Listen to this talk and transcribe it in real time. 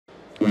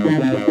Hey,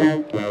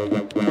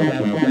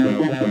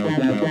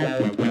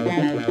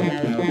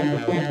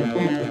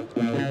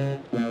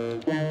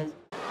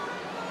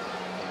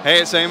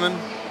 it's Eamon.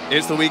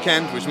 It's the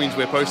weekend, which means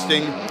we're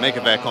posting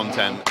Maker Faire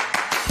content.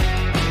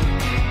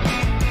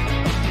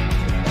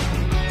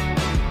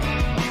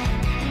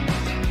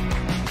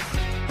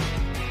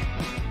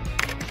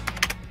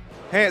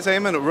 Hey, it's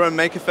Eamon at Rome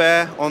Maker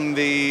Faire on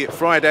the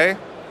Friday.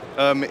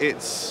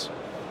 It's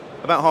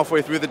about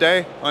halfway through the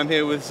day. I'm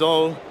here with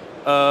Zol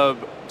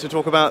to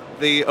talk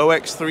about the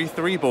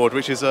 0x33 board,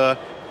 which is a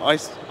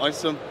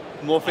isomorphic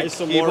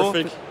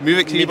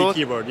MIDI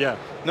keyboard, yeah.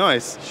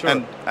 Nice. Sure.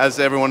 And as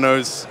everyone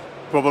knows,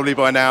 probably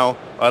by now,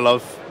 I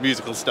love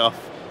musical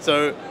stuff.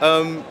 So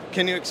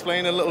can you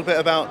explain a little bit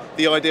about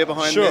the idea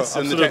behind this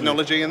and the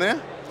technology in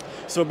there?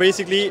 So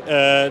basically,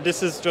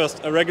 this is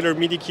just a regular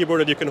MIDI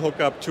keyboard that you can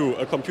hook up to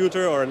a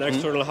computer or an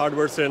external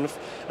hardware synth,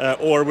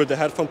 or with the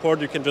headphone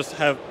port, you can just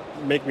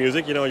make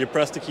music. You know, you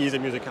press the keys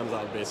and music comes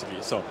out,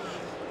 basically. So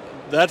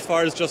that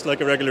far is just like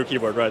a regular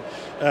keyboard, right?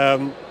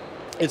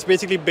 It's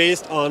basically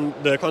based on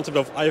the concept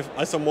of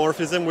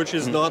isomorphism, which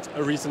is not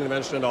a recent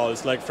invention at all.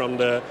 It's like from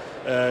the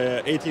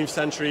 18th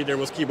century, there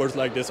was keyboards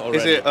like this already.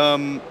 Is it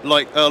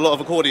like a lot of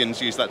accordions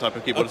use that type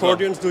of keyboard?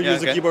 Accordions do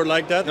use a keyboard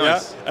like that,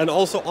 nice. yeah. And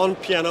also on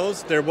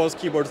pianos, there was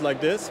keyboards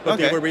like this, but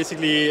they were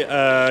basically,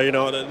 you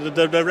know,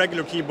 the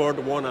regular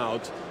keyboard won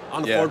out.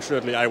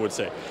 Unfortunately, I would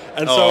say.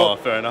 And so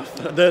fair enough.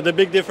 the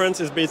big difference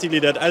is basically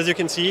that, as you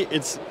can see,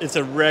 it's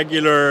a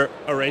regular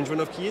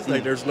arrangement of keys.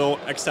 Like there's no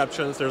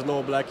exceptions, there's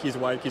no black keys,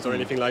 white keys, or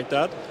anything like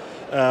that.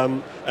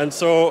 And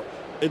so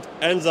it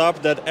ends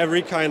up that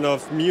every kind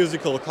of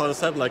musical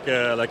concept, like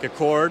a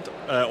chord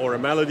or a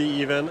melody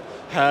even,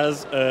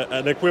 has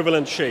an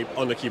equivalent shape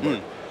on the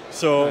keyboard.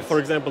 So, for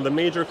example, the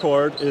major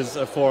chord is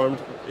formed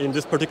in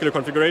this particular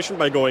configuration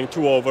by going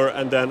 2 over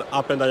and then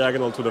up and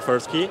diagonal to the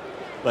first key,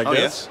 like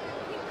this. Yes.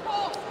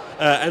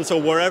 And so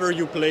wherever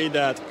you play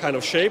that kind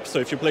of shape, so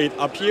if you play it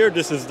up here,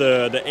 this is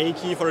the A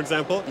key, for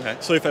example.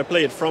 So if I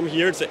play it from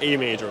here, it's an A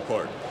major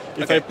chord.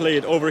 If I play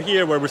it over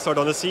here, where we start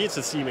on the C, it's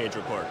a C major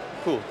chord.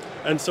 Cool.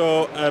 And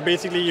so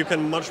basically you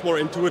can much more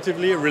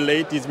intuitively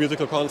relate these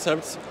musical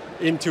concepts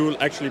into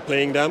actually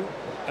playing them.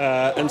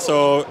 And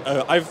so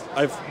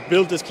I've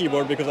built this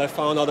keyboard because I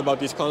found out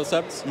about these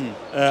concepts.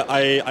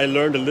 I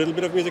learned a little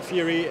bit of music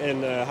theory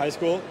in high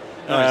school.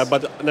 Nice.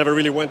 But never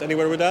really went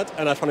anywhere with that,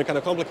 and I found it kind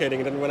of complicating.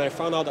 And then when I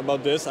found out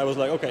about this, I was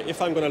like, okay, if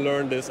I'm going to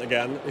learn this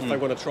again, if I'm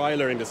going to try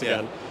learning this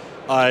again,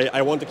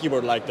 I want a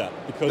keyboard like that,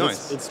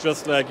 because it's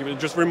just like, it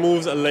just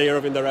removes a layer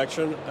of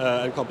indirection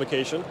and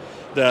complication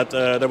that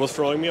was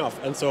throwing me off.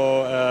 And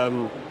so,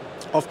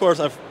 of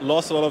course, I've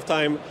lost a lot of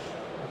time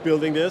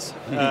building this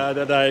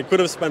that I could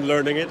have spent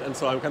learning it, and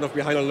so I'm kind of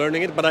behind on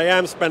learning it, but I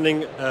am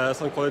spending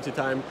some quality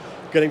time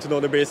getting to know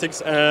the basics,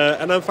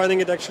 and I'm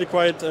finding it actually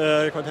quite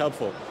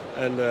helpful.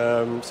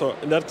 And so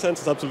in that sense,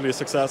 it's absolutely a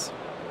success.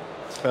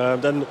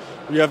 Then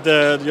we have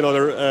the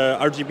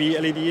RGB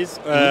LEDs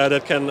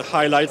that can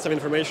highlight some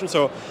information.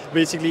 So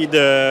basically,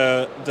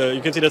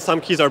 you can see that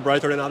some keys are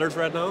brighter than others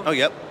right now. Oh,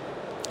 yep.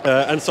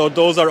 And so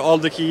those are all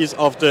the keys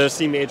of the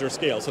C major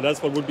scale. So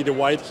that's what would be the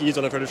white keys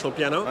on a traditional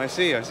piano. I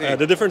see, I see.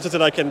 The difference is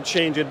that I can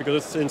change it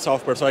because it's in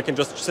software. So I can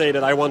just say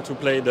that I want to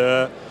play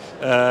the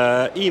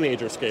E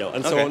major scale.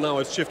 And so now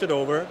it's shifted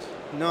over.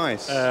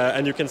 Nice.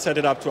 And you can set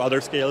it up to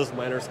other scales,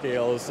 minor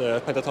scales,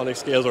 pentatonic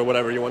scales, or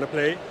whatever you want to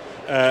play.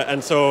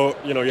 And so,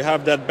 you know, you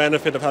have that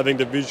benefit of having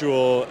the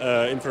visual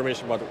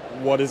information about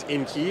what is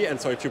in key. And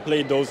so if you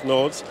play those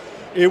notes,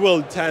 it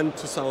will tend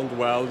to sound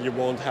well. You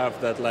won't have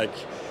that, like,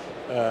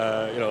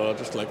 you know,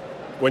 just like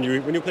when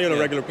you play on a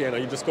regular piano,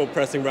 you just go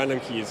pressing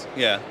random keys.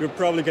 You're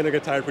probably going to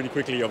get tired pretty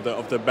quickly of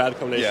the bad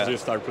combinations you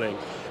start playing.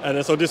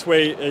 And so this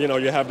way, you know,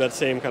 you have that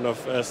same kind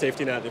of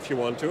safety net if you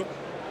want to.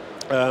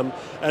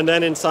 And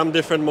then in some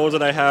different modes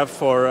that I have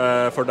for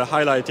the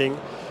highlighting,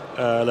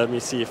 let me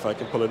see if I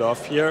can pull it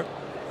off here.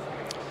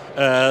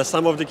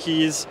 Some of the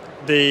keys,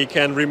 they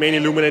can remain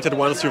illuminated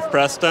once you've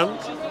pressed them.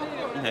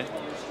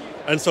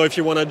 And so if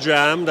you want to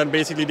jam, then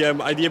basically the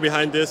idea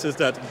behind this is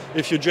that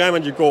if you jam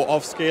and you go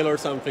off scale or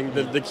something,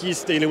 the keys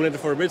stay illuminated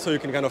for a bit, so you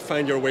can kind of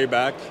find your way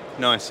back.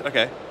 Nice,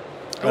 okay.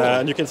 Cool.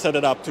 And you can set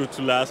it up to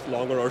last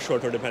longer or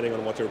shorter depending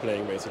on what you're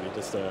playing, basically.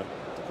 Just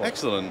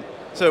excellent.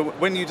 So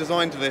when you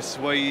designed this,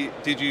 where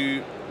did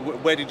you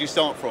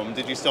start from?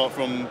 Did you start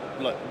from,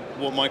 like,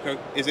 what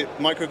is it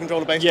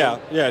microcontroller based?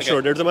 Yeah,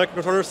 sure. There's a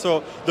microcontroller.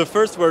 So the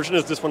first version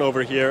is this one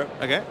over here.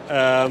 Okay.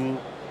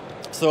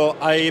 So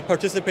I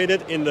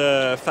participated in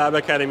the Fab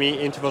Academy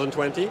in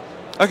 2020.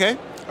 Okay.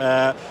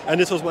 And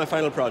this was my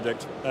final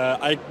project.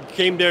 I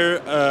came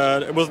there,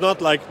 it was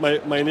not like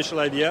my initial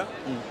idea,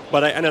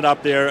 but I ended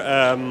up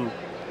there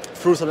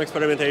through some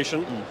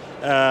experimentation.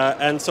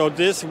 And so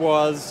this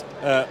was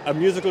a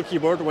musical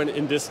keyboard when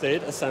in this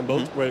state,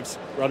 assembled, where it's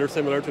rather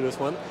similar to this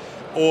one,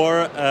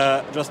 or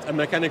just a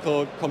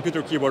mechanical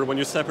computer keyboard when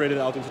you separate it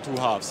out into two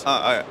halves.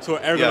 So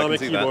ergonomic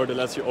keyboard that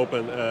lets you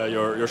open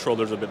your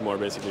shoulders a bit more,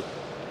 basically.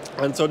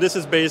 And so this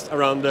is based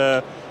around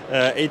the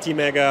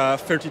ATmega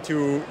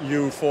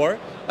 32U4.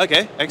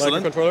 Okay,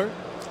 excellent. Microcontroller.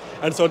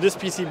 And so this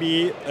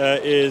PCB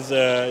is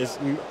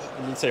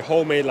let's say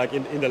homemade, like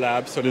in the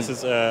lab. So this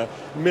is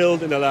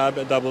milled in the lab,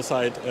 a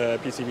double-side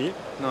PCB.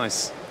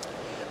 Nice.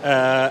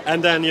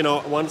 And then, you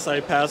know, once I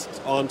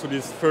passed on to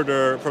these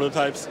further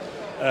prototypes,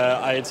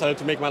 I decided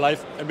to make my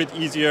life a bit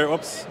easier.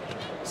 Oops.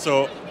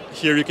 So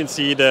here you can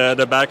see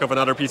the back of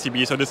another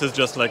PCB. So this is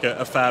just like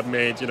a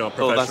fab-made, you know,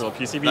 professional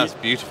PCB. That's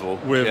beautiful.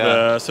 With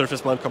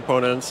surface mount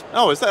components.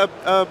 Oh, is that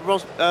a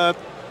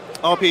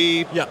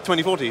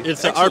RP2040?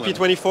 It's an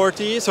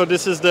RP2040. So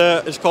this is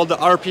it's called the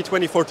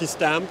RP2040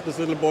 stamp. This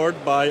little board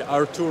by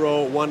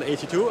Arturo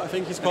 182, I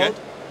think he's called. Okay.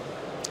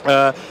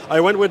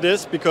 I went with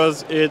this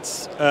because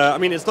it's, I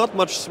mean, it's not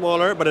much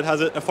smaller, but it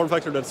has a form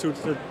factor that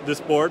suits this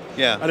board.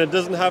 Yeah. And it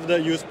doesn't have the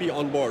USB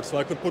on board, so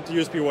I could put the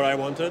USB where I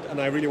wanted, and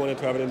I really wanted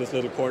to have it in this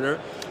little corner.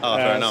 Oh,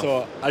 fair enough.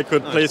 So I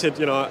could place it,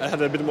 you know, I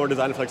had a bit more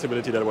design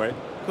flexibility that way.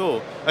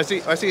 Cool. I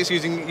see it's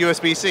using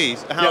USB-C.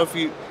 How have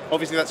you,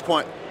 obviously that's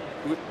quite,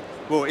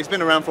 well, it's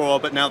been around for a while,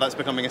 but now that's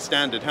becoming a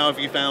standard. How have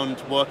you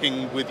found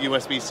working with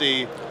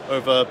USB-C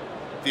over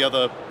the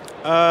other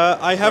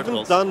I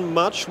haven't done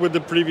much with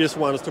the previous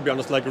ones, to be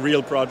honest, like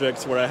real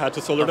projects where I had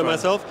to solder them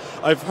myself.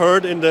 I've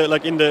heard in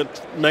the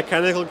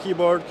mechanical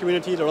keyboard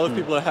community, there are a lot of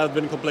people that have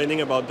been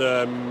complaining about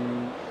the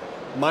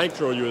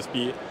micro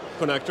USB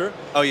connector.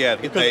 Oh yeah,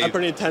 because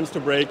apparently it tends to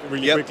break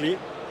really quickly.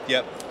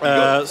 Yep.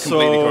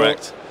 Completely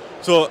correct.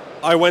 So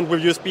I went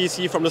with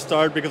USB-C from the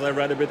start because I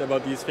read a bit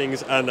about these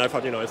things, and I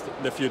thought, you know, it's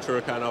the future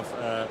kind of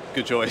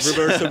good choice.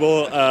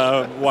 Reversible.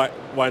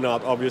 Why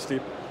not?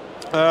 Obviously.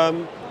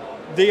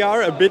 They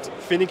are a bit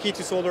finicky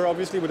to solder,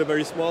 obviously, with the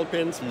very small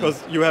pins,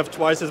 because you have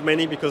twice as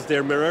many because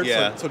they're mirrored,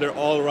 so they're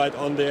all right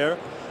on there.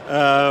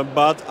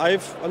 But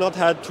I've not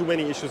had too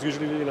many issues.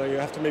 Usually, you know, you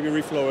have to maybe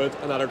reflow it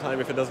another time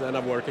if it doesn't end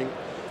up working.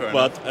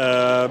 But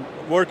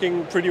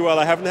working pretty well.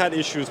 I haven't had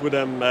issues with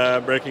them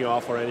breaking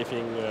off or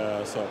anything,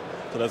 so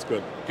that's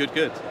good.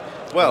 Good.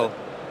 Well,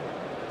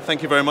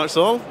 thank you very much,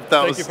 Saul.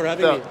 Thank you for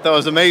having me. That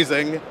was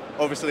amazing.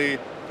 Obviously,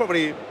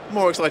 probably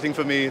more exciting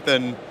for me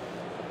than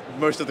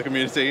most of the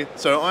community.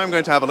 So I'm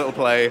going to have a little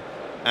play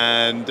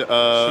and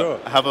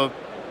have a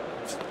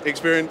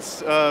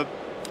experience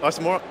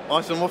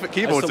isomorphic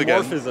keyboards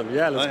again. Isomorphism,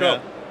 yeah, let's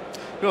go.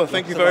 Cool,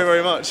 thank you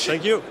very much.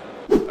 Thank you.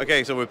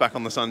 Okay, so we're back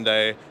on the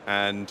Sunday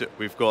and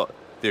we've got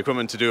the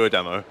equipment to do a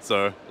demo,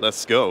 so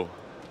let's go.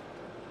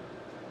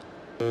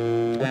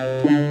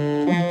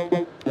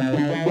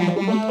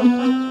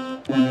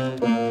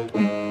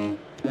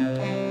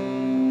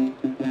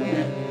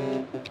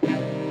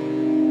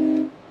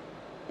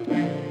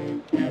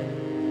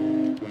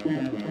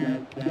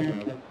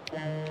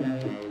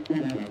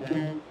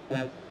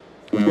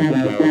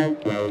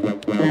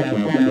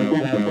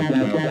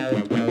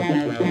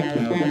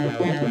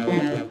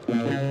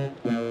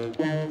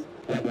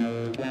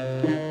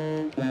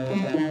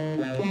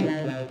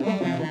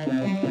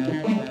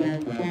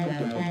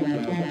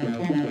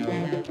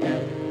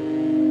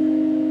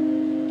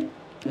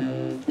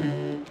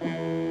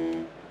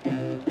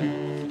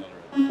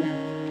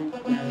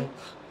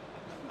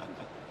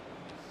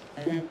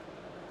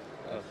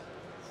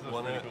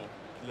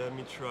 Let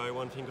me try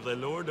one thing, because I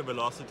lowered the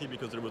velocity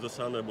because there was a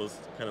sound that was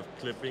kind of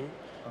clipping.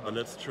 But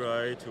let's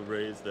try to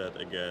raise that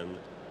again.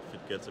 If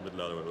it gets a bit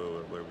louder,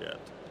 where are we at?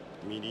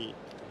 MIDI,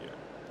 here.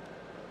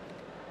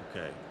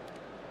 Okay.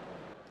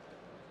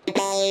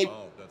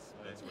 Oh,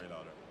 that's way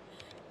louder.